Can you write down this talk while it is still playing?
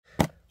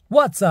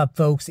What's up,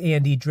 folks?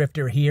 Andy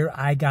Drifter here.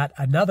 I got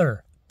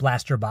another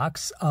blaster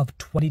box of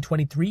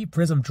 2023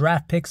 Prizm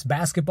Draft Picks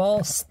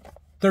basketball.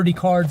 30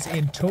 cards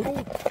in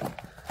total.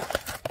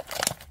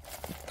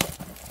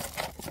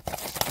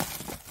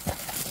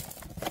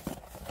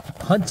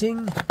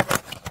 Hunting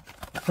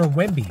for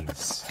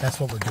Wembies. That's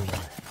what we're doing.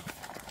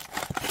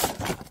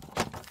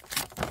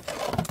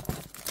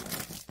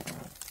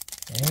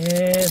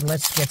 And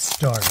let's get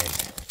started.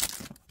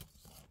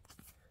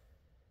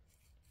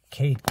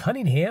 Cade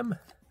Cunningham.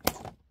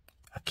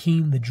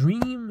 Akeem the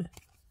Dream.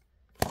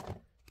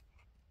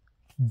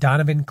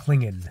 Donovan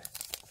Clingan.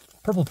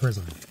 Purple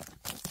Prizm.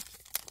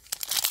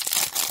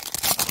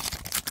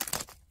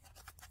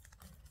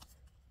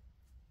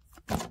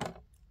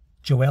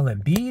 Joel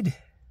Embiid.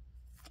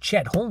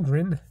 Chet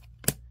Holmgren.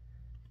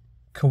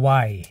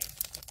 Kawhi.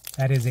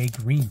 That is a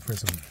green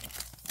Prizm.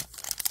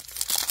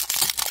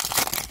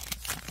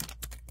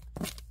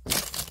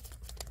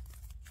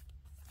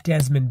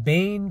 Desmond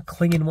Bane,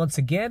 Clingan once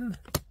again.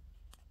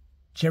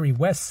 Jerry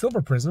West,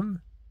 Silver Prizm.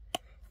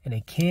 And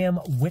a Cam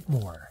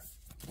Whitmore.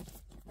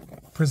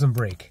 Prizm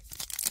break.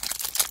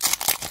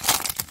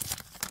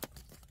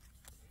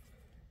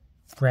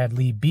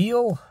 Bradley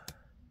Beal.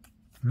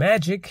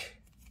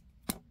 Magic.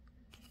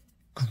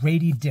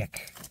 Grady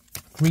Dick.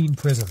 Green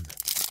Prizm.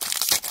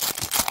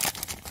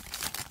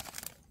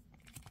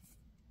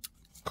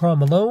 Karl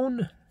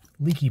Malone.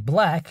 Leaky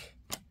Black.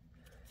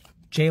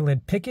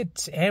 Jalen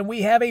Pickett, and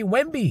we have a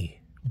Wemby.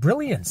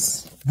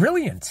 Brilliance.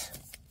 Brilliant.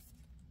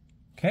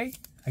 Okay,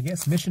 I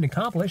guess mission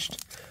accomplished.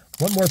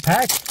 One more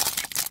pack.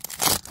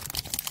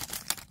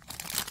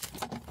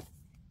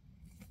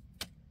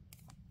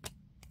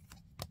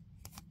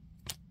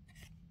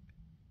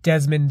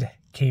 Desmond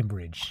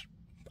Cambridge.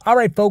 All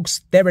right,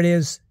 folks, there it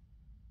is.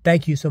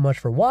 Thank you so much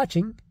for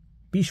watching.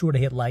 Be sure to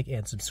hit like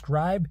and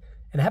subscribe,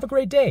 and have a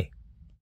great day.